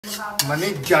Money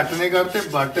जट ने करते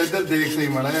but इधर देख सही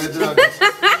माड़ा इधर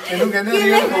ਇਹਨੂੰ ਕਹਿੰਦੇ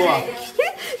ਰੀਅਲ ਖੋਆ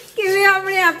ਕਿਵੇਂ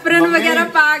ਆਪਣੇ ਐਪਰਨ ਵਗੈਰਾ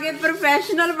ਪਾ ਕੇ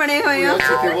ਪ੍ਰੋਫੈਸ਼ਨਲ ਬਣੇ ਹੋਏ ਆ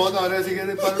ਸਿੱਕੇ ਬਹੁਤ ਆ ਰਹੇ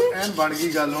ਸੀਗੇ ਪਰ ਐਨ ਬਣ ਗਈ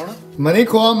ਗੱਲ ਹੁਣ ਮਨੀ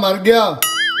ਖੋਆ ਮਰ ਗਿਆ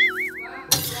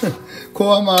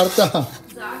ਖੋਆ ਮਾਰਤਾ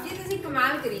ਜੀ ਤੁਸੀਂ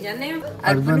ਕਮਾਲ ਕਰੀ ਜਾਂਦੇ ਹੋ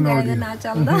ਅਰਬਨ ਦਾ ਨਾ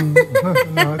ਚੱਲਦਾ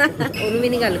ਉਹਨੂੰ ਵੀ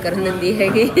ਨਹੀਂ ਗੱਲ ਕਰਨ ਦਿੰਦੀ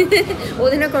ਹੈਗੀ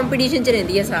ਉਹਦੇ ਨਾਲ ਕੰਪੀਟੀਸ਼ਨ ਚ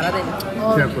ਰਹਿੰਦੀ ਹੈ ਸਾਰਾ ਦਿਨ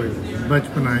क्या कोई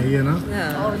बचपना ही है ना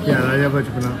प्यारा या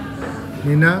बचपना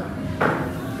नीना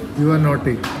यू आर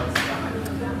नॉटी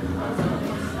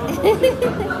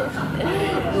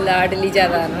लाडली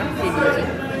ज्यादा ना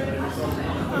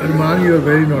अरमान you are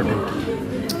very naughty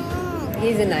he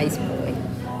is a nice boy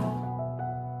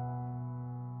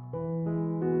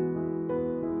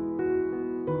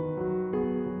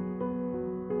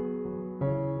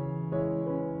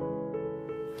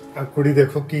अब कुड़ी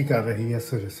देखो की कर रही है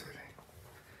सवेरे सवेरे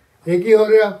ये की हो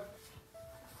रहा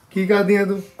की कर दिया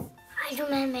तू आज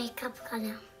मैं मेकअप कर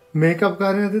रहा मेकअप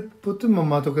कर रहा थे पुत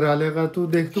मम्मा तो करा लिया कर तू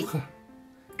देख तू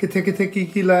किथे किथे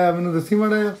की लाया मैनू दसी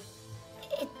माड़ा या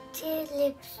इतने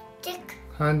लिपस्टिक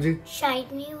हाँ जी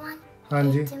शाइनी वन हाँ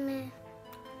जी में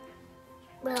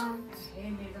ब्राउन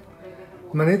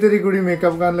मनी तेरी कुड़ी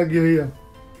मेकअप करन लगी हुई है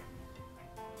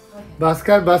बस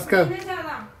कर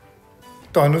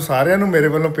ਤੁਹਾਨੂੰ ਸਾਰਿਆਂ ਨੂੰ ਮੇਰੇ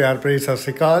ਵੱਲੋਂ ਪਿਆਰ ਭਰੀ ਸਤਿ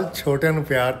ਸ਼੍ਰੀ ਅਕਾਲ ਛੋਟਿਆਂ ਨੂੰ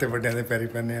ਪਿਆਰ ਤੇ ਵੱਡਿਆਂ ਦੇ ਪੈਰੀ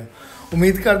ਪੈਂਦੇ ਆ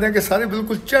ਉਮੀਦ ਕਰਦੇ ਹਾਂ ਕਿ ਸਾਰੇ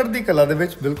ਬਿਲਕੁਲ ਚੜ੍ਹਦੀ ਕਲਾ ਦੇ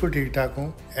ਵਿੱਚ ਬਿਲਕੁਲ ਠੀਕ ਠਾਕ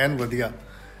ਹੋ ਐਨ ਵਧੀਆ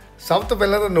ਸਭ ਤੋਂ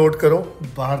ਪਹਿਲਾਂ ਤਾਂ ਨੋਟ ਕਰੋ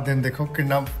ਬਾਹਰ ਦਿਨ ਦੇਖੋ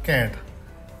ਕਿੰਨਾ ਘੈਂਟ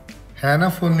ਹੈ ਨਾ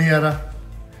ਫੁੱਲ ਨਜ਼ਾਰਾ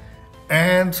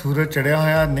ਐਨ ਸੂਰਜ ਚੜਿਆ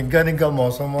ਹੋਇਆ ਨਿੱਘਾ ਨਿੱਘਾ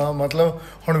ਮੌਸਮ ਆ ਮਤਲਬ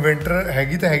ਹੁਣ ਵਿੰਟਰ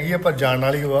ਹੈਗੀ ਤਾਂ ਹੈਗੀ ਆ ਪਰ ਜਾਣ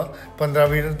ਵਾਲੀ ਹੋਆ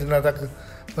 15-20 ਦਿਨਾਂ ਤੱਕ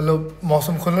ਮਤਲਬ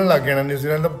ਮੌਸਮ ਖੁੱਲ੍ਹਣ ਲੱਗ ਜਾਣਾ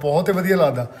ਨਿਊਜ਼ੀਲੈਂਡ ਦਾ ਬਹੁਤ ਹੀ ਵਧੀਆ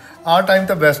ਲੱਗਦਾ ਆਹ ਟਾਈਮ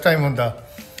ਤਾਂ ਬੈਸਟ ਟਾਈਮ ਹੁੰਦਾ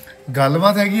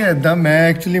ਗੱਲਬਾਤ ਹੈਗੀ ਐਦਾਂ ਮੈਂ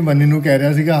ਐਕਚੁਅਲੀ ਮਨੀ ਨੂੰ ਕਹਿ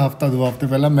ਰਿਹਾ ਸੀਗਾ ਹਫਤਾ 2 ਹਫ਼ਤੇ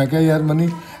ਪਹਿਲਾਂ ਮੈਂ ਕਿਹਾ ਯਾਰ ਮਨੀ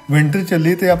ਵਿੰਟਰ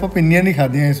ਚੱਲੀ ਤੇ ਆਪਾਂ ਪਿੰਨੀਆਂ ਨਹੀਂ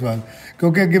ਖਾਧੀਆਂ ਇਸ ਵਾਰ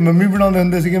ਕਿਉਂਕਿ ਅੱਗੇ ਮੰਮੀ ਬਣਾਉਂਦੇ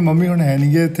ਹੁੰਦੇ ਸੀਗੇ ਮੰਮੀ ਹੁਣ ਹੈ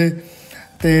ਨਹੀਂ ਗੇ ਇੱਥੇ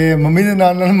ਤੇ ਮੰਮੀ ਦੇ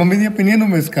ਨਾਲ ਨਾਲ ਮੰਮੀ ਦੀਆਂ ਪਿੰਨੀਆਂ ਨੂੰ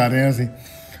ਮਿਸ ਕਰ ਰਹੇ ਹਾਂ ਅਸੀਂ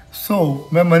ਸੋ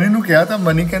ਮੈਂ ਮਨੀ ਨੂੰ ਕਿਹਾ ਤਾਂ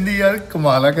ਮਨੀ ਕਹਿੰਦੀ ਯਾਰ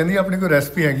ਕਮਾਲ ਆ ਕਹਿੰਦੀ ਆਪਣੀ ਕੋਈ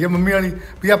ਰੈਸਪੀ ਹੈਗੀ ਆ ਮੰਮੀ ਵਾਲੀ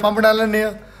ਵੀ ਆਪਾਂ ਬਣਾ ਲੈਂਦੇ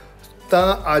ਆ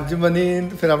ਤਾਂ ਅੱਜ ਮਨੀ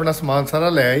ਫਿਰ ਆਪਣਾ ਸਮਾਨ ਸਾਰਾ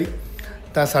ਲੈ ਆਈ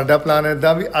ਤਾਂ ਸਾਡਾ ਪਲਾਨ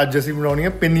ਇੱਦਾਂ ਵੀ ਅੱਜ ਅਸੀਂ ਬਣਾਉਣੀਆਂ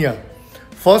ਪਿੰਨੀਆਂ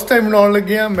ਫਸਟ ਟਾਈਮ ਬਣਾਉਣ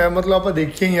ਲੱਗੇ ਆ ਮੈਂ ਮਤਲਬ ਆਪਾਂ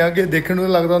ਦੇਖਿਆ ਹੀ ਆ ਕਿ ਦੇਖਣ ਨੂੰ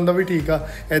ਲੱਗਦਾ ਹੁੰਦਾ ਵੀ ਠੀਕ ਆ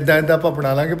ਇੱਦਾਂ ਆਪਾਂ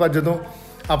ਬਣਾ ਲਾਂਗੇ ਪਰ ਜਦੋਂ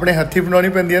ਆਪਣੇ ਹੱਥੀਂ ਬਣਾਉਣੀ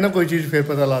ਪੈਂਦੀ ਹੈ ਨਾ ਕੋਈ ਚੀਜ਼ ਫਿਰ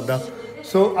ਪਤਾ ਲੱਗਦਾ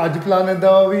ਸੋ ਅੱਜ ਪਲਾਨ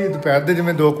ਇੱਦਾਂ ਵਾ ਵੀ ਦੁਪਹਿਰ ਦੇ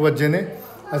ਜਿਵੇਂ 2 ਵਜੇ ਨੇ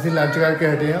ਅਸੀਂ ਲੰਚ ਕਰਕੇ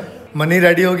ਹਟੇ ਆ ਮਨੀ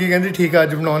ਰੈਡੀ ਹੋ ਗਈ ਕਹਿੰਦੀ ਠੀਕ ਆ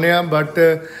ਅੱਜ ਬਣਾਉਂਦੇ ਆ ਬਟ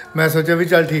ਮੈਂ ਸੋਚਿਆ ਵੀ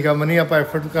ਚੱਲ ਠੀਕ ਆ ਮਨੀ ਆਪਾਂ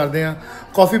ਐਫਰਟ ਕਰਦੇ ਆ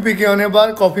ਕੌਫੀ ਪੀ ਕੇ ਆਉਂਦੇ ਆ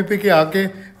ਬਾਹਰ ਕੌਫੀ ਪੀ ਕੇ ਆ ਕੇ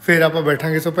ਫਿਰ ਆਪਾਂ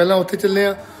ਬੈਠਾਂਗੇ ਸੋ ਪਹਿਲਾਂ ਉੱਥੇ ਚੱਲੇ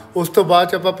ਆ ਉਸ ਤੋਂ ਬਾਅਦ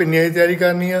 'ਚ ਆਪਾਂ ਪਿੰਨੀਆਂ ਦੀ ਤਿਆਰੀ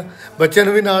ਕਰਨੀ ਆ ਬੱਚਿਆਂ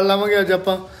ਨੂੰ ਵੀ ਨਾਲ ਲਾਵਾਂਗੇ ਅੱਜ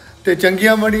ਆਪਾਂ ਤੇ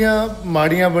ਚੰਗੀਆਂ ਬਣੀਆਂ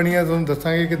ਮਾੜੀਆਂ ਬਣੀਆਂ ਤੁਹਾਨੂੰ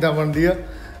ਦੱਸਾਂਗੇ ਕਿੱਦਾਂ ਬਣਦੀ ਆ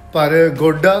ਪਰ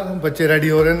ਗੋਡਾ ਬੱਚੇ ਰੈਡੀ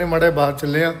ਹੋ ਰਹੇ ਨੇ ਮਾੜਾ ਬਾਹਰ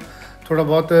ਚੱਲੇ ਆ ਥੋੜਾ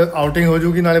ਬਹੁਤ ਆਊਟਿੰਗ ਹੋ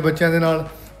ਜੂਗੀ ਨਾਲੇ ਬੱਚਿਆਂ ਦੇ ਨਾਲ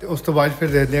ਤੇ ਉਸ ਤੋਂ ਬਾਅਦ ਫਿਰ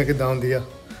ਦੇਖਦੇ ਆ ਕਿੱਦਾਂ ਹੁੰਦੀ ਆ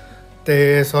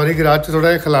ਤੇ ਸੌਰੀ ਗਰਾਜ 'ਚ ਥੋੜਾ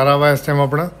ਜਿਹਾ ਖਲਾਰਾ ਵਾ ਇਸ ਟਾਈਮ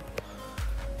ਆਪਣਾ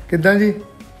ਕਿੱਦਾਂ ਜੀ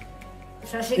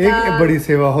ਇੱਕ ਬੜੀ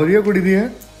ਸੇਵਾ ਹੋ ਰਹੀ ਹੈ ਕੁੜੀ ਦੀ ਹੈ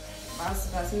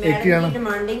ਬਸ ਇੱਕ ਜਣਾ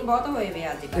ਡਿਮਾਂਡਿੰਗ ਬਹੁਤ ਹੋਏ ਵੇ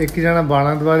ਅੱਜ ਇੱਕ ਜਣਾ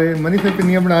ਬਾਲਾਂ ਦੁਆਰੇ ਮਨੀ ਫਿਰ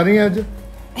ਪਿੰਨੀਆਂ ਬਣਾ ਰਹੀ ਆ ਅੱਜ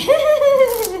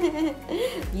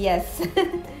ਯੈਸ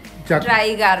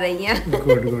ਟਰਾਈ ਕਰ ਰਹੀ ਆ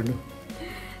ਗੁੱਡ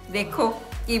ਦੇਖੋ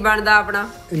ਕੀ ਬਣਦਾ ਆਪਣਾ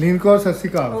ਲੀਨ ਕੌਰ ਸਤਿ ਸ਼੍ਰੀ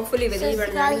ਅਕਾਲ ਹੋਪਫੁਲੀ ਵਧੀਆ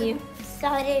ਬਣ ਜਾਣੀ ਹੈ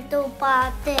सारे तो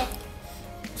पाते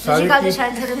ਸਾਰੇ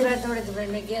थोड़े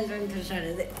बनने के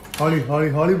सारे दे ਹੌਲੀ ਬੋਲੀ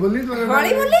ਹੌਲੀ ਬੋਲੀ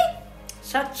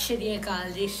ਸਤਿ ਸ਼੍ਰੀ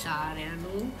ਅਕਾਲ ਜੀ ਸਾਰਿਆਂ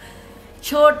ਨੂੰ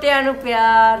ਛੋਟਿਆਂ ਨੂੰ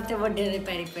ਪਿਆਰ ਤੇ ਵੱਡਿਆਂ ਦੇ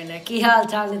ਪੈਰੀ ਪੈਣਾ ਕੀ ਹਾਲ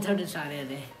ਚਾਲ ਨੇ ਤੁਹਾਡੇ ਸਾਰਿਆਂ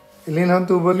ਦੇ ਲੀਨ ਹੁਣ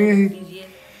ਤੂੰ ਬੋਲੀ ਹੀ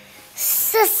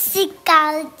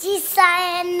ससिकाल जी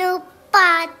सानु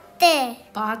पाते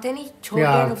ਪਾਤੇ ਨਹੀਂ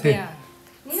ਛੋਟਿਆਂ ਨੂੰ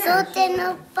ਪਿਆਰ सोते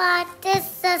नु पाते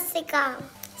ससिकाल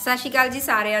ਸਤਿ ਸ਼੍ਰੀ ਅਕਾਲ ਜੀ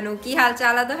ਸਾਰਿਆਂ ਨੂੰ ਕੀ ਹਾਲ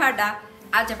ਚਾਲ ਆ ਤੁਹਾਡਾ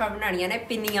ਅੱਜ ਆਪਾਂ ਬਣਾਉਣੀਆਂ ਨੇ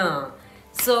ਪਿੰਨੀਆਂ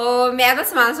ਸੋ ਮੈਂ ਤਾਂ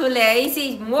ਸਮਾਨ ਸਮੂਨ ਲੈ ਆਈ ਸੀ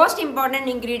ਮੋਸਟ ਇੰਪੋਰਟੈਂਟ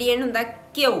ਇੰਗਰੀਡੀਐਂਟ ਹੁੰਦਾ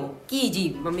ਘੀ ਜੀ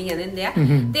ਮੰਮੀ ਕਹਿੰਦੇ ਹੁੰਦੇ ਆ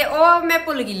ਤੇ ਉਹ ਮੈਂ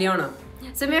ਭੁੱਲ ਗਈ ਲਿਆਉਣਾ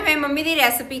ਸੋ ਮੈਂ ਫਿਰ ਮੰਮੀ ਦੀ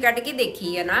ਰੈਸਪੀ ਕੱਢ ਕੇ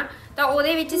ਦੇਖੀ ਹੈ ਨਾ ਤਾਂ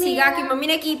ਉਹਦੇ ਵਿੱਚ ਸੀਗਾ ਕਿ ਮੰਮੀ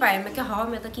ਨੇ ਕੀ ਪਾਇਆ ਮੈਂ ਕਿਹਾ ਹਾਂ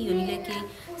ਮੈਂ ਤਾਂ ਘੀ ਨਹੀਂ ਲੈ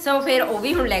ਕੇ ਸੋ ਫਿਰ ਉਹ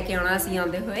ਵੀ ਹੁਣ ਲੈ ਕੇ ਆਉਣਾ ਅਸੀਂ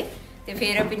ਆਉਂਦੇ ਹੋਏ ਤੇ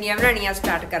ਫਿਰ ਪਿੰਨੀਆਂ ਬਣਾਉਣੀਆਂ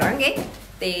ਸਟਾਰਟ ਕਰਾਂਗੇ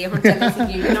ਤੇ ਹੁਣ ਚੱਲ ਅਸੀਂ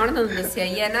ਕੀ ਬਣਾਉਣ ਤੁਹਾਨੂੰ ਦੱਸਿਆ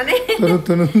ਹੀ ਹੈ ਇਹਨਾਂ ਨੇ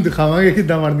ਤੁਹਾਨੂੰ ਦਿਖਾਵਾਂਗੇ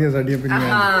ਕਿੱਦਾਂ ਬਣਦੀਆਂ ਸਾਡੀਆਂ ਪਿੰਨੀਆਂ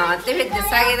ਹਾਂ ਤੇ ਫਿਰ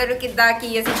ਦੱਸਾਂਗੇ ਤੁਹਾਨੂੰ ਕਿੱਦਾਂ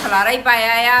ਕੀ ਅਸੀਂ ਖਲਾਰਾ ਹੀ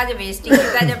ਪਾਇਆ ਆ ਜਾਂ ਵੇਸਟਿੰਗ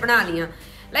ਕੀਤਾ ਜਾਂ ਬਣਾ ਲੀਆਂ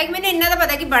ਲਾਈਕ ਮੈਨੂੰ ਇੰਨਾ ਤਾਂ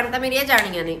ਪਤਾ ਕਿ ਬਣ ਤਾਂ ਮੇਰੀਆਂ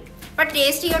ਜਾਣੀਆਂ ਨੇ ਪਰ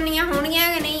ਟੇਸਟੀ ਹੁੰਦੀਆਂ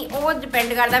ਹੋਣਗੀਆਂ ਕਿ ਨਹੀਂ ਉਹ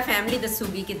ਡਿਪੈਂਡ ਕਰਦਾ ਫੈਮਿਲੀ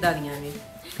ਦੱਸੂਗੀ ਕਿੱਦਾਂ ਦੀਆਂ ਨੇ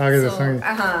ਆ ਕੇ ਦੱਸਾਂਗੇ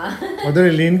ਹਾਂ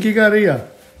ਉਧਰ ਲੀਨ ਕੀ ਕਰ ਰਹੀ ਆ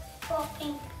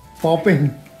पॉपिंग ਪੌਪਿੰਗ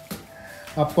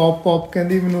ਆ ਪੌਪ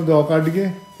ਕਹਿੰਦੀ ਮੈਨੂੰ ਦੋ ਕੱਢ ਕੇ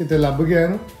ਕਿਤੇ ਲੱਭ ਗਿਆ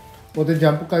ਇਹਨੂੰ ਉਹਤੇ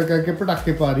ਜੰਪ ਕਰ ਕਰਕੇ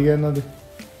ਪਟਾਕੇ ਪਾ ਰਹੀ ਆ ਇਹਨਾਂ ਦੇ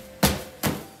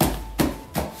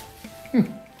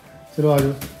ਚਲੋ ਆ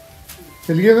ਜਾਓ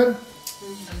ਚਲਿਏ ਫਿਰ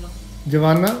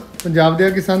ਜਵਾਨਾ ਪੰਜਾਬ ਦੇ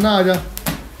ਕਿਸਾਨਾਂ ਆ ਜਾ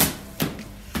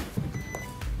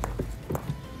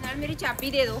ਨਾਲ ਮੇਰੀ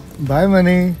ਚਾਬੀ ਦੇ ਦਿਓ ਬਾਏ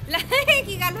ਮਨੀ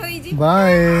ਕੀ ਗੱਲ ਹੋਈ ਜੀ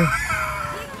ਬਾਏ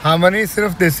हाँ मनी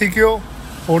सिर्फ देसी घ्यो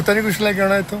ਹੋਰ ਤਾਂ ਨਹੀਂ ਕੁਝ ਲੈ ਕੇ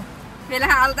ਆਉਣਾ ਇੱਥੋਂ?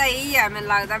 ਫਿਲਹਾਲ ਤਾਂ ਇਹੀ ਆ, ਮੈਨੂੰ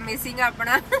ਲੱਗਦਾ ਮਿਸਿੰਗ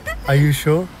ਆਪਣਾ। Are you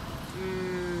sure?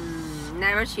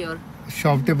 Never sure.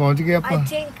 Shop ਤੇ ਪਹੁੰਚ ਗਏ ਆਪਾਂ। ਆਈ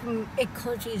ਥਿੰਕ ਇੱਕ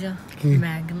ਹੋਰ ਚੀਜ਼ ਆ, ਕੀ?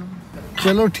 ਮੈਗਨਮ।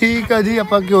 ਚਲੋ ਠੀਕ ਆ ਜੀ,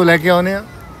 ਆਪਾਂ ਘਿਓ ਲੈ ਕੇ ਆਉਨੇ ਆ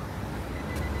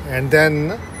ਐਂਡ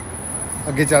ਦੈਨ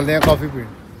ਅੱਗੇ ਚੱਲਦੇ ਆ ਕਾਫੀ ਪੀਣ।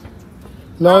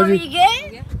 ਲਓ ਜੀ,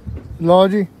 ਲਓ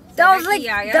ਜੀ। That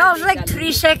was like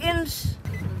 3 seconds.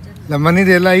 ਲੰਮਾ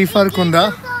ਦੇ ਲਾ ਹੀ ਫਰਕ ਹੁੰਦਾ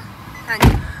ਹਾਂਜੀ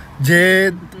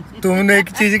ਜੇ ਤੁਮਨੇ ਇੱਕ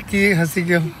ਚੀਜ਼ ਕੀ ਹੱਸੀ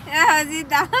ਕਿਉਂ? ਅਸੀਂ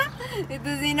ਤਾਂ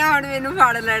ਤੁਸੀਂ ਨਾ ਹੁਣ ਮੈਨੂੰ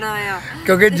ਫੜ ਲੈਣਾ ਆ,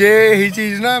 ਕਿਉਂਕਿ ਜੇ ਇਹੀ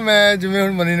ਚੀਜ਼ ਨਾ ਮੈਂ ਜਿਵੇਂ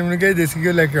ਹੁਣ ਮਨੀ ਨੇ ਮੈਨੂੰ ਕਿਹਾ ਦੇਸੀ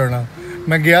ਘਿਓ ਲੈ ਕੇ ਆਉਣਾ,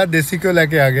 ਮੈਂ ਗਿਆ ਦੇਸੀ ਘਿਓ ਲੈ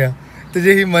ਕੇ ਆ ਗਿਆ, ਤੇ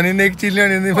ਜੇ ਹੀ ਮਨੀ ਨੇ ਇੱਕ ਚੀਜ਼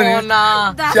ਲਿਆਉਣੀ ਹੁੰਦੀ ਮਨੀ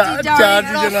ਨਾ ਚਾਰ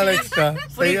ਚੀਜ਼ਾਂ ਨਾਲ ਐਕਸਟਰਾ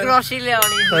ਪੂਰੀ ਗਰੋਸਰੀ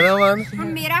ਲਿਆਉਣੀ। ਸਾਰਾ ਮਾਨ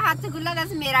ਹੁਣ ਮੇਰਾ ਹੱਥ ਖੁੱਲਾ,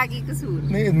 ਦੱਸ ਮੇਰਾ ਕੀ ਕਸੂਰ?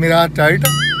 ਨਹੀਂ ਮੇਰਾ ਹੱਥ ਟਾਈਟ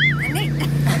ਨਹੀਂ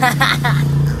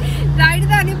ਰਾਈਟ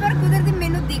ਦਾ ਨਹੀਂ, ਪਰ ਕੁਦਰਤੀ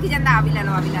ਮੈਨੂੰ ਦਿਖ ਜਾਂਦਾ ਆ ਵੀ ਲੈ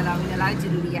ਲਓ, ਆ ਵੀ ਲੈ ਲਓ, ਆ ਵੀ ਲੈ ਲਓ,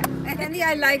 ਜ਼ਰੂਰੀ ਆ। ਕਹਿੰਦੀ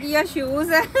I like your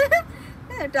shoes,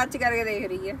 touch ਕਰਕੇ ਦੇਖ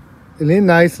ਰਹੀ ਹੈ। Eileen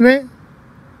ਨਾਈਸ ਨੇ?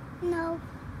 No.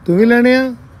 ਤੂੰ ਵੀ ਲੈਣੇ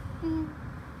ਆ?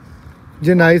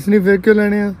 ਜੇ ਨਾਈਸ ਨਹੀਂ ਫਿਰ ਕਿਉਂ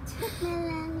ਲੈਣੇ ਆ?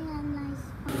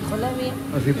 ਖੋਲਾ ਵੀ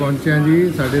ਅਸੀਂ ਪਹੁੰਚੇ ਹਾਂ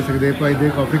ਜੀ ਸਾਡੇ ਸੁਖਦੇਵ ਭਾਈ ਦੇ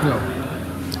ਕਾਫੀ ਕਲੱਬ।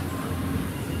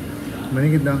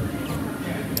 ਮਨੀ ਕਿੱਦਾਂ?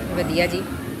 ਵਧੀਆ ਜੀ।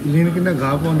 Eileen ਕਿੰਨਾ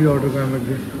ਗਾਹ ਪਾਉਂਦੀ ਆਰਡਰ ਕਰਨ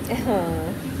ਲੱਗੇ। ਹਾਂ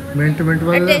ਮਿੰਟ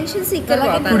ਵਾਲਾ ਅਟੈਂਸ਼ਨ ਸੀਕਰ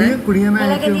ਬਹੁਤ ਆ ਨਾ। ਕੁੜੀਆਂ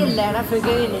ਨਾਲ ਕਹਿੰਦੀ ਲੈਣਾ ਫਿਰ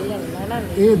ਕੇ ਨਹੀਂ ਲੈਣਾ ਨਾ।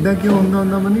 ਇਹ ਇਦਾਂ ਕਿਉਂ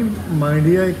ਹੁੰਦਾ ਮਨੀ? ਮਾਈਂਡ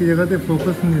ਹੀ ਇੱਕ ਜਗ੍ਹਾ ਤੇ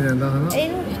ਫੋਕਸ ਨਹੀਂ ਰਹਿੰਦਾ ਹਨਾ।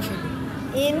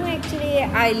 ਇਹਨੂੰ ਐਕਚੁਅਲੀ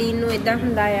ਆਈਲੀਨ ਨੂੰ ਇਦਾਂ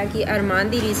ਹੁੰਦਾ ਆ ਕਿ ਅਰਮਾਨ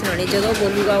ਦੀ ਰੀਸ ਸੁਣਾਣੀ, ਜਦੋਂ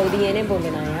ਬੋਲੂਗਾ ਉਹਦੀ ਇਹਨੇ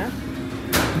ਬੋਲਣਾ ਆ,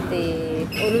 ਤੇ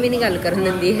ਉਹਨੂੰ ਵੀ ਨਹੀਂ ਗੱਲ ਕਰਨ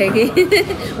ਦਿੰਦੀ ਹੈਗੀ।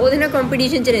 ਉਹਦੇ ਨਾਲ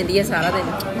ਕੰਪੀਟੀਸ਼ਨ 'ਚ ਰਹਿੰਦੀ ਹੈ ਸਾਰਾ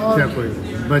ਦਿਨ। ਕਿਆ ਕੋਈ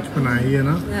ਬਚਪਨਾ ਹੀ ਹੈ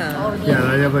ਨਾ, ਹਾਂ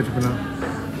ਪਿਆਰਾ ਜਿਹਾ ਬਚਪਨਾ।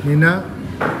 Nina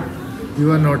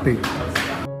you are naughty.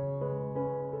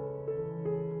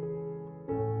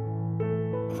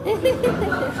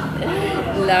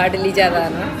 ਲਾਡਲੀ ਜ਼ਿਆਦਾ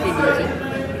ਨਾ ਦੀਦੀ ਜੀ।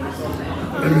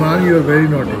 ਅਰਮਾਨ you are very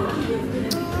naughty.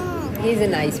 He is a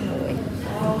nice boy.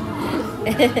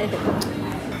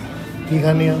 ਕੀ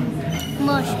ਖਾਣੀ ਆ?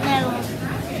 Marshmallow.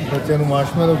 ਬੱਚਿਆਂ ਨੂੰ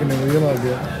ਮਾਰਸ਼ਮੈਲੋ ਕਿੰਨੇ ਵਧੀਆ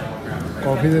ਲੱਗਦੇ ਆ,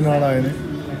 ਕਾਫੀ ਦੇ ਨਾਲ ਆਏ ਨੇ।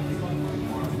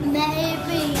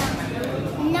 Maybe.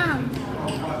 No.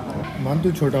 ਮਨ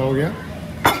ਤੂੰ ਛੋਟਾ ਹੋ ਗਿਆ।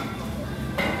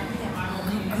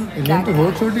 Eileen ਤੂੰ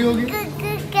ਹੋਰ ਛੋਟੀ ਹੋ ਗਈ।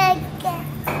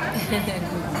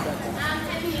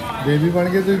 ਬੇਬੀ ਬਣ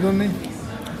ਗਏ ਤੁਸੀਂ ਦੋਨੇ।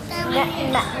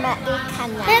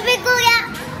 मैं बिग हो गया।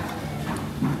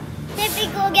 मैं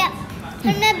बिग हो गया।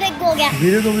 मैं बिग हो गया।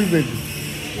 ਵੀਰੇ ਤੋਂ ਵੀ ਬੇਬੀ।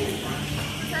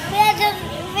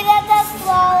 मेरा तो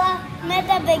small है, मैं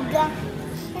तो big है।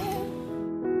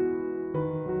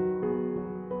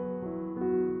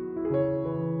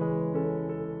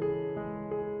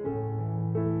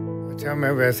 ਅੱਛਾ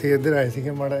ਮੈਂ ਵੈਸੇ ਹੀ ਇੱਧਰ ਆਏ ਸੀ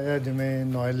ਕਿ ਮਾੜਾ ਜਿਹਾ ਜਿਵੇਂ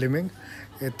ਨੋਇਲ ਲਿਵਿੰਗ,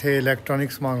 ਇੱਥੇ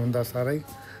ਇਲੈਕਟ੍ਰੋਨਿਕ ਸਮਾਨ ਹੁੰਦਾ ਸਾਰਾ ਹੀ।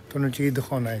 ਤੁਹਾਨੂੰ ਚੀਜ਼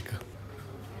ਦਿਖਾਉਣਾ ਇੱਕ,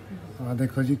 ਆਹ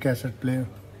ਦੇਖੋ ਜੀ ਕੈਸਟ ਪਲੇਅਰ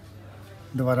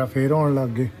ਦੁਬਾਰਾ ਫੇਰ ਆਉਣ ਲੱਗ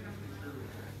ਗਏ।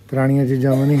 ਪੁਰਾਣੀਆਂ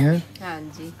ਚੀਜ਼ਾਂ ਵੀ ਨਹੀਂ ਹੈ।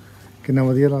 ਹਾਂਜੀ ਕਿੰਨਾ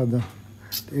ਵਧੀਆ ਲੱਗਦਾ।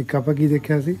 ਤੇ ਇੱਕ ਆਪਾਂ ਕੀ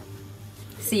ਦੇਖਿਆ ਸੀ?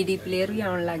 ਸੀਡੀ ਪਲੇਅਰ ਵੀ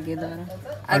ਆਉਣ ਲੱਗ ਗਏ ਦੁਬਾਰਾ।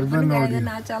 ਅਰਬਨ ਦਾ ਆਡੀਓ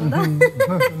ਨਾ ਚੱਲਦਾ।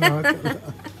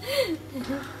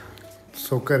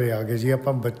 ਸੋ ਘਰੇ ਆ ਗਏ ਜੀ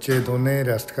ਆਪਾਂ, ਬੱਚੇ ਦੋਨੇ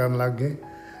ਰੈਸਟ ਕਰਨ ਲੱਗ ਗਏ।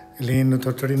 Eileen ਨੂੰ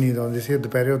ਥੋੜੀ ਨੀਂਦ ਆਉਂਦੀ ਸੀ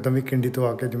ਦੁਪਹਿਰੇ, ਉੱਦਾਂ ਵੀ ਕਿੰਡੀ ਤੋਂ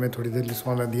ਆ ਕੇ ਜਿਵੇਂ ਥੋੜੀ ਦੇਰ ਲਈ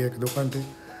ਸੌਂ ਲੈਂਦੀ ਹੈ 1-2 ਘੰਟੇ।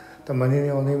 ਤਾਂ ਮਨੀ ਨੇ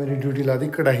ਆਉਂਦੀ ਮੇਰੀ ਡਿਊਟੀ ਲਾ ਦੀ,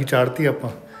 ਕੜਾਹੀ ਚਾੜਤੀ ਆਪਾਂ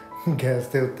ਗੈਸ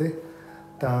ਦੇ ਉੱਤੇ।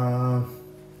 ਤਾਂ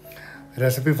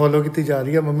ਰੈਸਪੀ ਫੋਲੋ ਕੀਤੀ ਜਾ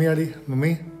ਰਹੀ ਆ ਮੰਮੀ ਵਾਲੀ,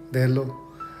 ਮੰਮੀ ਦੇਖ ਲਓ।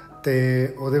 ਤੇ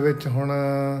ਉਹਦੇ ਵਿੱਚ ਹੁਣ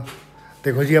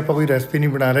ਦੇਖੋ ਜੀ ਆਪਾਂ ਕੋਈ ਰੈਸਪੀ ਨਹੀਂ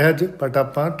ਬਣਾ ਰਹੇ ਅੱਜ, ਬਟ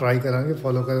ਆਪਾਂ ਟਰਾਈ ਕਰਾਂਗੇ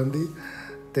ਫੋਲੋ ਕਰਨ ਦੀ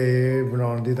ਤੇ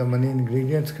ਬਣਾਉਣ ਦੀ। ਤਾਂ ਮਨੀ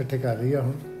ਇਨਗਰੀਡੀਐਂਟਸ ਇਕੱਠੇ ਕਰ ਰਹੀ ਆ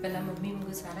ਹੁਣ। ਪਹਿਲਾਂ ਮੰਮੀ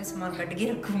ਨੂੰ ਸਾਰਾ ਸਮਾਨ ਕੱਢ ਕੇ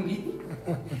ਰੱਖੂਗੀ।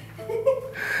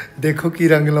 ਦੇਖੋ ਕੀ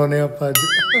ਰੰਗ ਲਾਉਨੇ ਆਪਾਂ ਅੱਜ।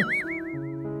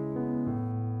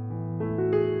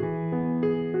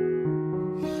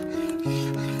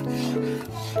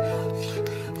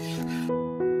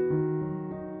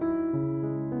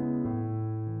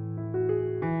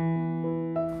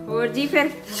 ਹੋਰ ਜੀ ਫਿਰ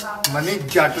ਮਨੀ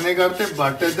ਜੱਟ ਨੇ ਕਰ ਤੇ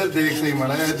ਬੱਟ ਇੱਧਰ ਦੇਖ ਸਹੀ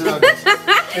ਮਾੜਾ ਜਿਹਾ ਇੱਧਰ ਆ ਕੇ।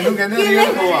 ਇਹਨੂੰ ਕਹਿੰਦੇ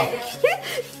ਰੀਅਲ ਖੋਆ।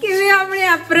 ਕਿਵੇਂ ਆਪਣੇ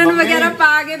ਐਪਰਨ ਵਗੈਰਾ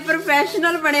ਪਾ ਕੇ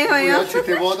ਪ੍ਰੋਫੈਸ਼ਨਲ ਬਣੇ ਹੋਏ ਆ।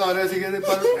 ਛਿੱਟੇ ਬਹੁਤ ਆ ਰਹੇ ਸੀਗੇ ਤੇ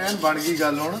ਪਰ ਐਨ ਬਣ ਗਈ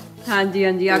ਗੱਲ ਹੁਣ। ਹਾਂਜੀ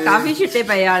ਹਾਂਜੀ ਆ ਕਾਫੀ ਛਿੱਟੇ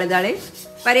ਪਏ ਆਲੇ ਦਾਲੇ,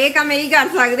 ਪਰ ਇਹ ਕੰਮ ਇਹੀ ਕਰ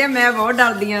ਸਕਦੇ ਆ। ਮੈਂ ਬਹੁਤ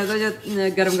ਡਰਦੀ ਆ ਜੋ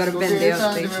ਗਰਮ ਪੈਂਦੇ ਆ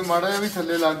ਉੱਤੇ। ਜਿਵੇਂ ਮਾੜਾ ਜਿਹਾ ਵੀ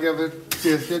ਥੱਲੇ ਲੱਗ ਗਿਆ ਫਿਰ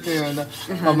ਚੇਸ ਕੇ ਹੋ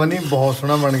ਜਾਂਦਾ। ਮਨੀ ਬਹੁਤ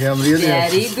ਸੋਹਣਾ ਬਣ ਗਿਆ ਅਮਰੀਤ।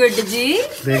 ਵੈਰੀ ਗੁੱਡ ਜੀ।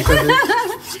 ਦੇਖ ਸਕਦੇ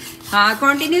ਹਾਂ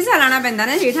ਕੰਟੀਨਿਊਸ ਹਲਾਣਾ ਪੈਂਦਾ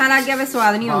ਨਾ, ਜੇਠਾ ਲੱਗ ਗਿਆ ਫਿਰ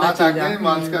ਸਵਾਦ ਨਹੀਂ ਆਉਂਦਾ ਚੀਜ਼ ਦਾ।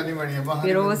 ਮਾਲਸ਼ ਕਰਨੀ ਬਣੀ ਆ ਬਾਹਰ,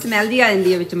 ਫਿਰ ਉਹ ਸਮੈਲ ਜੀ ਆ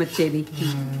ਜਾਂਦੀ ਹੈ ਵਿੱਚ ਮੱਛੇ ਦੀ।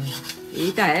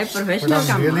 ਇਹ ਤਾਂ ਹੈ ਪ੍ਰੋਫੈਸ਼ਨਲ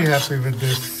ਕੰਮ। Really happy with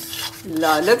this.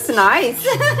 Looks nice.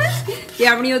 ਤੇ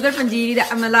ਆਪਣੀ ਉਧਰ ਪੰਜੀਰੀ ਦਾ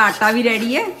ਮਤਲਬ ਆਟਾ ਵੀ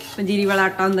ਰੈਡੀ ਹੈ। ਪੰਜੀਰੀ ਵਾਲਾ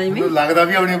ਆਟਾ ਹੁੰਦਾ ਜਿਵੇਂ। ਮੈਨੂੰ ਲੱਗਦਾ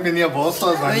ਵੀ ਆਪਣੀਆਂ ਪਿੰਨੀਆਂ ਬਹੁਤ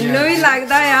ਸਵਾਦ ਬਣੀਆਂ। ਮੈਨੂੰ ਵੀ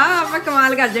ਲੱਗਦਾ ਆ ਆਪਾਂ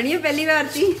ਕਮਾਲ ਕਰ ਜਣੀ ਹੈ ਪਹਿਲੀ ਵਾਰ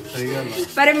ਚ ਹੀ। ਸਹੀ ਗੱਲ ਹੈ।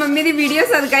 ਪਰ ਇਹ ਮੰਮੀ ਦੀ ਵੀਡੀਓ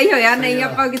ਸਦਕਾ ਹੀ ਹੋਇਆ, ਨਹੀਂ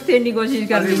ਆਪਾਂ ਕਿੱਥੇ ਇੰਨੀ ਕੋਸ਼ਿਸ਼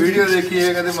ਕਰਨੀ। ਵੀਡੀਓ ਦੇਖੀ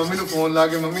ਹੈ ਕਦੇ ਮੰਮੀ ਨੂੰ ਫੋਨ ਲਾ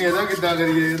ਕੇ ਮੰਮੀ ਇਹਦਾ ਕਿੱਦਾਂ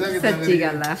ਕਰੀਏ, ਇਹਦਾ ਕਿੱਦਾਂ ਕਰੀਏ। ਸੱਚੀ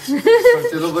ਗੱਲ ਆ। ਪਰ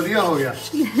ਚਲੋ ਵਧੀਆ ਹੋ ਗਿਆ।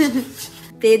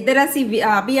 ਤੇ ਇੱਧਰ ਅਸੀਂ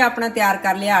ਆ ਵੀ ਆਪਣਾ ਤਿਆਰ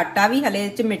ਕਰ ਲਿਆ ਆਟਾ ਵੀ, ਹਲੇ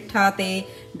ਚ ਮਿੱਠਾ ਤੇ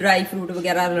ਡਰਾਈ ਫਰੂਟ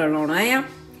ਵਗੈਰਾ ਰਲਾਉਣਾ ਆ।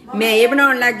 ਮੈਂ ਇਹ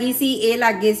ਬਣਾਉਣ ਲੱਗੀ ਸੀ, ਇਹ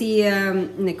ਲੱਗੇ ਸੀ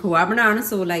ਖੋਆ ਬਣਾਉਣ,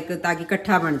 ਸੋ ਲਾਈਕ ਤਾਂ ਕਿ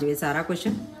ਇਕੱਠਾ ਬਣ ਜਾਵੇ ਸਾਰਾ ਕੁਝ।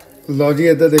 ਲਓ ਜੀ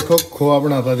ਇੱਧਰ ਦੇਖੋ ਖੋਆ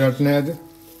ਬਣਾਤਾ ਜੱਟ ਨੇ ਅੱਜ।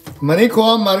 ਮਨੀ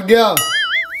ਖੋਆ ਮਰ ਗਿਆ,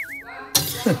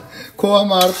 ਖੋਆ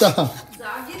ਮਾਰਤਾ।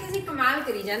 ਸਾਹਿਬ ਜੀ ਤੁਸੀਂ ਕਮਾਲ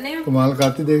ਕਰੀ ਜਾਂਦੇ ਹੋ। ਕਮਾਲ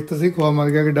ਕਰਤੀ, ਦੇਖ ਤੁਸੀਂ ਖੋਆ ਮਰ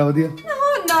ਗਿਆ ਕਿੱਡਾ ਵਧੀਆ।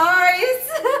 ਨਾਈਸ।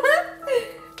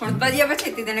 ਹੁਣ ਭਾਜੀ ਆਪਾਂ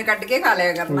ਛੇਤੀ ਦੇਣੇ ਕੱਢ ਕੇ ਖਾ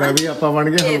ਲਿਆ ਕਰਨਾ। ਲੈ ਵੀ ਆਪਾਂ ਬਣ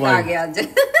ਗਏ ਹਲਵਾਈ ਆ ਗਿਆ ਅੱਜ।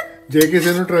 ਜੇ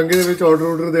ਕਿਸੇ ਨੂੰ ਟਰੰਗੇ ਦੇ ਵਿੱਚ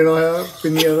ਆਰਡਰ ਦੇਣਾ ਹੋਇਆ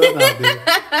ਪਿੰਨੀਆਂ ਦਾ ਦੱਸ ਦਿਓ।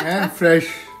 ਐਨ ਫਰੈਸ਼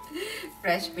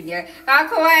ਪਿੰਨੀਆਂ ਆ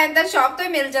ਖੋਆ ਅੰਦਰ ਸ਼ਾਪ ਤੋਂ ਹੀ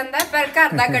ਮਿਲ ਜਾਂਦਾ, ਪਰ ਘਰ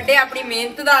ਦਾ ਕੱਢੇ ਆਪਣੀ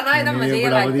ਮਿਹਨਤ ਦਾ ਨਾ, ਇਹਦਾ ਮਜ਼ਾ ਹੀ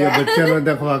ਅਲੱਗ ਹੈ। ਬੱਚਿਆਂ ਨੂੰ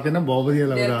ਏਦਾਂ ਖਵਾ ਕੇ ਨਾ ਬਹੁਤ ਵਧੀਆ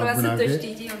ਲੱਗਦਾ ਆਪ ਬਣਾ ਕੇ।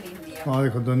 ਸੰਤੁਸ਼ਟੀ ਜੀ ਹੁੰਦੀ ਆ। ਆਹ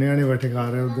ਦੇਖੋ ਦੋਨੇ ਆਣੇ ਬੈਠੇ ਖਾ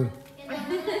ਰਹੇ ਉਧਰ।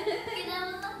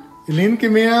 ਇਲੀਨ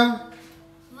ਕਿਵੇਂ ਆ?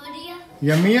 ਵਧੀਆ।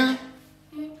 ਯਮੀ ਆ?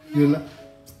 ਯੂਲਾ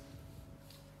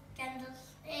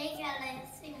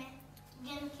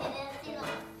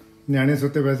ਨਿਆਣੇ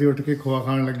ਸੁੱਤੇ ਵੈਸੇ ਉੱਠ ਕੇ ਖੋਆ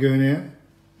ਖਾਣ ਲੱਗੇ ਹੋਏ ਨੇ।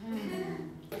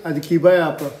 ਅੱਜ ਕੀ ਬਾਇਆ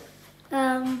ਆਪ?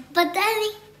 पता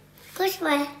नहीं कुछ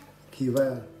हुआ है। ਕੀ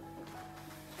ਬਾਇਆ?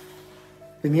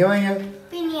 ਪਿੰਨੀਆਂ ਆਈਆਂ।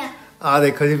 पिनिया ਆ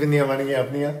ਦੇਖੋ ਜੀ ਪਿੰਨੀਆਂ ਬਣ ਗਈਆਂ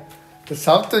ਆਪਣੀਆਂ। ਤੇ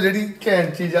ਸਭ ਤੋਂ ਜਿਹੜੀ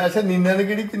ਘੈਂਟ ਚੀਜ਼ ਆ, ਅੱਛਾ ਨੀਨਾ ਨੇ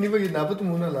ਕਿਹੜੀ ਪਿੰਨੀ ਭਾਈ ਨਾ ਤੂੰ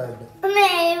ਮੂੰਹ ਨਾ ਲਾਇਆ मैं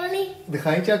ये वाली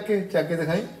ਦਿਖਾਈ ਚੱਕ ਕੇ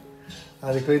ਦਿਖਾਈ।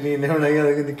 ਆ ਦੇਖੋ ਲੀਨ ਨੇ ਬਣਾਈ ਆ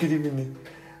ਨਿੱਕੀ ਜਿਹੀ ਪਿੰਨੀ।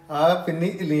 ਆ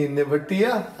ਪਿੰਨੀ ਲੀਨ ਨੇ ਵੱਟੀ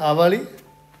ਆ ਵਾਲੀ,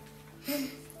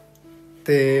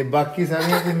 ਤੇ ਬਾਕੀ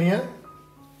ਸਾਰੀਆਂ ਪਿੰਨੀਆਂ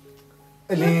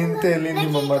ਲੀਨ ਤੇ ਲੀਨ ਦੀ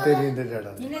ਮੰਮਾ ਤੇ ਲੀਨ ਦੇ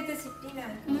ਡੈਡਾ ਨੇ। ਇਹਨੇ ਤੇ ਸਿੱਟੀ ਨਾ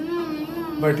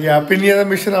ਬਟ ਯਾ ਪਿੰਨੀਆਂ ਦਾ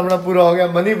ਮਿਸ਼ਨ ਆਪਣਾ ਪੂਰਾ ਹੋ ਗਿਆ।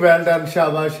 ਮਨੀ ਵੈਲ ਡਨ,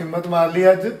 ਸ਼ਾਬਾਸ਼, ਹਿੰਮਤ ਮਾਰ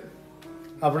ਲਈ ਅੱਜ,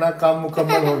 ਆਪਣਾ ਕੰਮ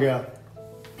ਮੁਕੰਮਲ ਹੋ ਗਿਆ।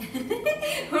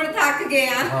 ਹੁਣ ਥੱਕ ਗਏ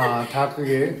ਆ। ਹਾਂ ਥੱਕ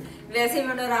ਗਏ ਵੈਸੇ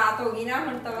ਮੈਨੂੰ ਰਾਤ ਹੋ ਗਈ ਨਾ,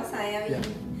 ਹੁਣ ਤਾਂ ਬਸ ਆਇਆ ਵੀ।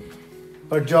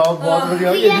 ਪਰ ਜੌਬ ਬਹੁਤ ਵਧੀਆ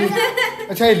ਹੋਈ।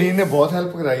 ਅੱਛਾ ਲੀਨ ਨੇ ਬਹੁਤ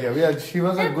ਹੈਲਪ ਕਰਾਈ ਆ ਵੀ ਅੱਜ। ਸ਼ੀ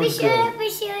ਵਾਸ ਅ ਗੁੱਡ ਗਰਲ।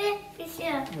 पीछे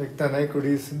ਇੱਕ ਤਾਂ ਨਹੀਂ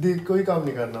ਕੁੜੀ ਸਿੱਧੀ ਕੋਈ ਕੰਮ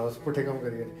ਨਹੀਂ ਕਰਨਾ, ਉਸ ਪੁੱਠੇ ਕੰਮ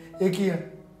ਕਰੀਏ। ਇਹ ਕੀ ਆ?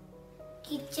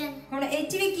 किचन ਹੁਣ ਇਹ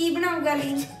ਚ ਵੀ ਕੀ ਬਣਾਊਗਾ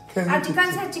ਲੀਨ? ਅੱਜ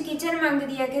ਕੱਲ ਸੱਚ ਕਿਚਨ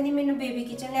ਮੰਗਦੀ ਆ, ਕਹਿੰਦੀ ਮੈਨੂੰ ਬੇਬੀ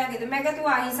ਕਿਚਨ ਲਿਆ ਕੇ ਦੇ। ਮੈਂ ਕਿਹਾ ਤੂੰ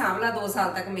ਆਹੀ ਸਾਂਭ ਲਾ 2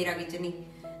 ਸਾਲ ਤੱਕ, ਮੇਰਾ ਕਿਚਨ ਹੀ।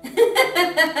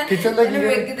 ਕਿਚਨ ਦਾ ਇਹਨੂੰ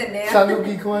ਵੇਖ ਕੇ ਦਿੰਦੇ ਕੀ ਆ। ਸਾਨੂੰ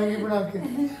ਕੀ ਖਵਾਏਂਗੀ ਬਣਾ ਕੇ?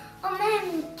 और मैम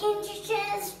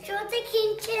किचन छोटे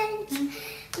किचन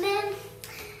मैम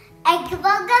एग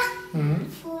बागा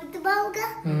फूड बागा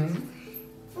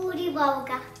पूरी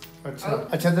बागा।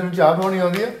 ਅੱਛਾ ਤੈਨੂੰ ਚਾਹ ਬਣਾਉਣੀ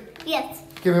ਆਉਂਦੀ ਆ? यस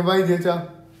ਕਿਵੇਂ ਭਾਈ ਦੇ ਚਾਹ?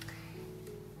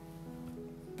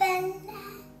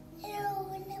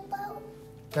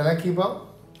 ਪਹਿਲਾਂ ਕੀ ਪਾਓ?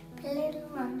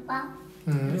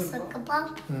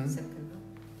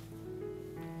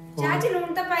 ਚਾਹ ਚ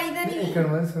ਲੂਣ ਤਾਂ ਪਾਈਦਾ ਨਹੀਂ। ਇੱਕ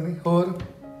ਮਿੰਟ ਸੁਣੀ ਹੋਰ।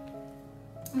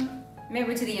 ਮੈਂ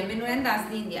ਪੁੱਛਦੀ ਆ, ਮੈਨੂੰ ਐਂ ਦੱਸ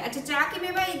ਦਿੰਦੀ ਆ। ਅੱਛਾ ਚਾਹ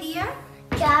ਕਿਵੇਂ ਪਾਈਦੀ ਆ?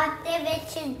 ਚਾਹ ਦੇ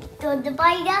ਵਿੱਚ ਦੁੱਧ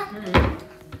ਪਾਈਦਾ,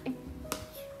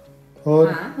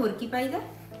 ਹੋਰ? ਹਾਂ ਹੋਰ ਕੀ ਪਾਈਦਾ?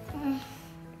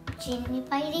 ਚੀਨੀ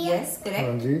ਪਾਈਦੀ ਹੈ। Yes correct.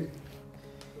 ਹਾਂਜੀ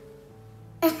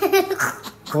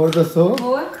ਹੋਰ ਦੱਸੋ।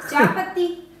 ਹੋਰ ਚਾਹ ਪੱਤੀ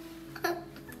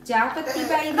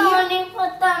ਪਾਈਦੀ ਆ। ਨਹੀਂ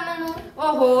ਪਤਾ ਮੈਨੂੰ।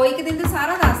 ਓਹੋ ਇੱਕ ਦਿਨ ਤਾਂ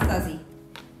ਸਾਰਾ ਦੱਸਤਾ ਸੀ।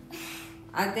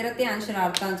 ਅੱਜ ਤੇਰਾ ਧਿਆਨ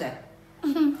ਸ਼ਰਾਰਤਾਂ 'ਚ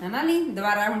ਹੈ ਨਾ ਲੀ?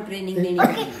 ਦੁਬਾਰਾ ਹੁਣ ਟ੍ਰੇਨਿੰਗ ਦੇਣੀ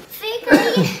ਓਕੇ ਫੇਰ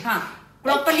ਕਰੀਏ। ਹਾਂ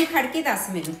ਪ੍ਰੋਪਰਲੀ ਖੜ ਕੇ ਦੱਸ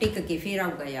ਮੈਨੂੰ, ਟਿਕ ਕੇ ਫੇਰ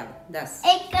ਆਊਗਾ ਯਾਦ। ਦੱਸ।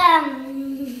 ਇੱਕ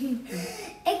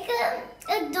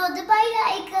ਦੁੱਧ ਪਾਈਦਾ,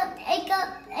 ਇੱਕ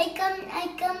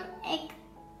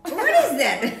What is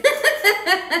that?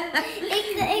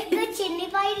 ਇੱਕ ਚੀਨੀ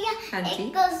ਪਾਈਦੀ ਆ, ਹਾਂਜੀ।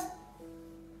 ਇੱਕ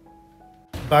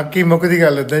ਬਾਕੀ ਮੁੱਕ ਦੀ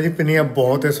ਗੱਲ ਏਦਾਂ ਜੀ, ਪਿੰਨੀਆਂ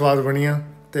ਬਹੁਤ ਹੀ ਸਵਾਦ ਬਣੀਆਂ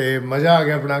ਤੇ ਮਜ਼ਾ ਆ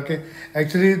ਗਿਆ ਬਣਾ ਕੇ।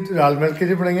 ਐਕਚੁਅਲੀ ਰਲ ਮਿਲ ਕੇ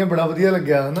ਜੇ ਬਣਾਈਆਂ ਬੜਾ ਵਧੀਆ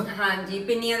ਲੱਗਿਆ ਹਨਾ। ਹਾਂਜੀ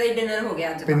ਪਿੰਨੀਆਂ ਦਾ ਡਿਨਰ ਹੋ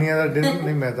ਗਿਆ ਅੱਜ। ਪਿੰਨੀਆਂ ਦਾ ਡਿਨਰ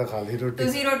ਨਹੀਂ, ਮੈਂ ਤਾਂ ਖਾ ਲਈ ਰੋਟੀ।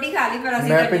 ਤੁਸੀਂ ਰੋਟੀ ਖਾ ਲਈ, ਪਰ ਅਸੀਂ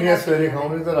ਮੈਂ ਪਿੰਨੀਆਂ ਸਵੇਰੇ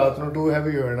ਖਾਉਂਗੀ ਤਾਂ ਰਾਤ ਨੂੰ ਟੂ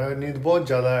ਹੈਵੀ ਹੋ ਜਾਣਾ, ਨੀਂਦ ਬਹੁਤ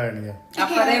ਜ਼ਿਆਦਾ ਆਣੀ ਆ।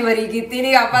 ਆਪਾਂ ਨੇ ਮਰੀ ਕੀਤੀ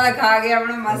ਨਹੀਂ, ਆਪਾਂ ਤਾਂ ਖਾ ਕੇ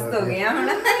ਆਪਣਾ ਮਸਤ ਹੋ ਗਏ ਆ ਹੁਣ।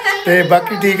 ਤੇ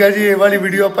ਬਾਕੀ ਠੀਕ ਹੈ ਜੀ, ਇਹ ਵਾਲੀ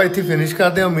ਵੀਡੀਓ ਆਪਾਂ ਇੱਥੇ ਫਿਨਿਸ਼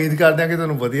ਕਰਦੇ ਹਾਂ। ਉਮੀਦ ਕਰਦੇ ਹਾਂ ਕਿ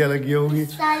ਤੁਹਾਨੂੰ ਵਧੀਆ ਲੱਗੀ ਹੋਊਗੀ।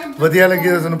 ਵਧੀਆ ਲੱਗੀ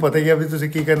ਤਾਂ ਤੁਹਾਨੂੰ ਪਤਾ ਹੀ ਆ ਵੀ ਤੁਸੀਂ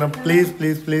ਕੀ ਕਰਨਾ।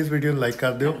 ਪਲੀਜ਼ ਵੀਡੀਓ ਨੂੰ ਲਾਈਕ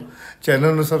ਕਰ ਦਿਓ।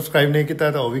 ਚੈਨਲ ਨੂੰ ਸਬਸਕ੍ਰਾਈਬ ਨਹੀਂ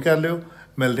ਕੀਤਾ ਤਾਂ ਉਹ ਵੀ ਕਰ ਲਿਓ।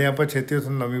 ਮਿਲਦੇ ਹਾਂ ਆਪਾਂ ਛੇਤੀ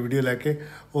ਤੁਹਾਨੂੰ ਨਵੀਂ ਵੀਡੀਓ ਲੈ ਕੇ।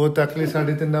 ਉਹ ਤੱਕ ਲਈ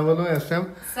ਸਾਡੇ ਤਿੰਨਾਂ ਵੱਲੋਂ ਇਸ ਟਾਈਮ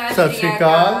ਸਤਿ ਸ਼੍ਰੀ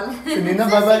ਅਕਾਲ। ਨੀਨਾ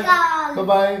ਬਾਏ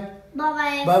ਬਾਏ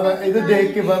ਬਾਏ ਇਧਰ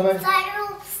ਦੇਖ ਕੇ ਬਾਏ ਬਾਏ।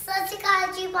 ਸਤਿ ਸ਼੍ਰੀ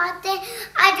ਅਕਾਲ ਜੀ। ਬਾतें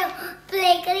आज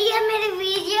प्ले करिए मेरी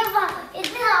वीडियो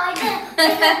इधर आओ,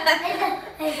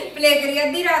 प्ले करिए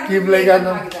ਅੱਧੀ ਰਾਤ ਕੀ play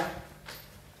ਕਰਨਾ?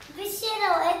 पीछे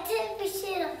रहो, ਇੱਥੇ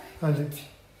पीछे रहो। ਹਾਂਜੀ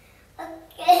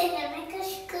ओके मैं कुछ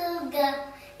करूंगा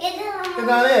इधर ਤੇ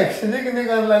ਨਾਲੇ ਐਕਸ਼ਨ ਜੇ ਕਿੰਨੇ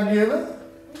ਕਰਨ ਲੱਗ ਗਈ ਹੈ ਨਾ।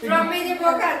 ਡਰਾਮੇ ਜੇ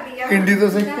ਬਹੁਤ ਕਰਦੀ ਆ। ਇੰਡੀ ਤੋਂ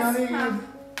ਸਿੱਖਿਆ ਨਹੀਂ।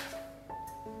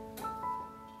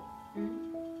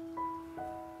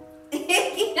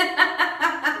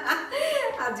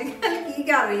 ਅੱਜ ਕੱਲ ਕੀ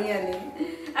ਕਰ ਰਹੀ ਹੈ ਲੈ?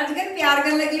 ਅੱਜ ਕੱਲ ਪਿਆਰ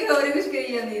ਕਰਨ ਲੱਗੀ ਵੀ ਹੋਰ ਹੀ ਕੁਝ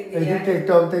ਕਰੀ ਜਾਂਦੀ ਹੁੰਦੀ ਇਹਦੀ ਹੈ।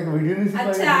 ਟਿਕਟੌਕ ਤੇ ਇੱਕ ਵੀਡੀਓ ਨਹੀਂ ਸੀ ਪਾਈ?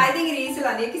 ਅੱਛਾ ਆਈ ਥਿੰਕ ਰੀਲਸ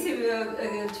ਲਾਉਂਦੀ ਹੈ, ਕਿਸੇ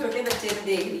ਛੋਟੇ ਬੱਚੇ ਨੇ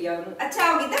ਦੇਖ ਲਿਆ ਉਹਨੂੰ। ਅੱਛਾ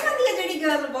ਉਹ ਕਿੱਦਾਂ ਪਾਉਂਦੀ ਹੈ ਜਿਹੜੀ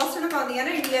ਗਰਲ ਬਹੁਤ ਸੋਹਣਾ ਪਾਉਂਦੀ ਹੈ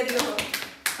ਨਾ ਇੰਡੀਆ ਦੀ ਉਹ?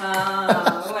 ਹਾਂ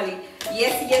ਉਹ ਵਾਲੀ।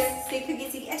 ਯੈਸ ਸਿੱਖ ਗਈ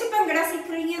ਸੀ। ਅੱਛਾ ਭੰਗੜਾ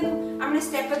ਸਿੱਖ ਰਹੀ ਹੈ ਤੂੰ? ਆਪਣੇ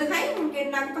ਸਟੈਪ ਦਿਖਾਈ ਹੁਣ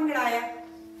ਕਿੰਨਾ ਕੁ ਭੰਗੜਾ ਆਇਆ।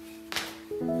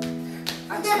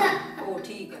 ਅੱਛਾ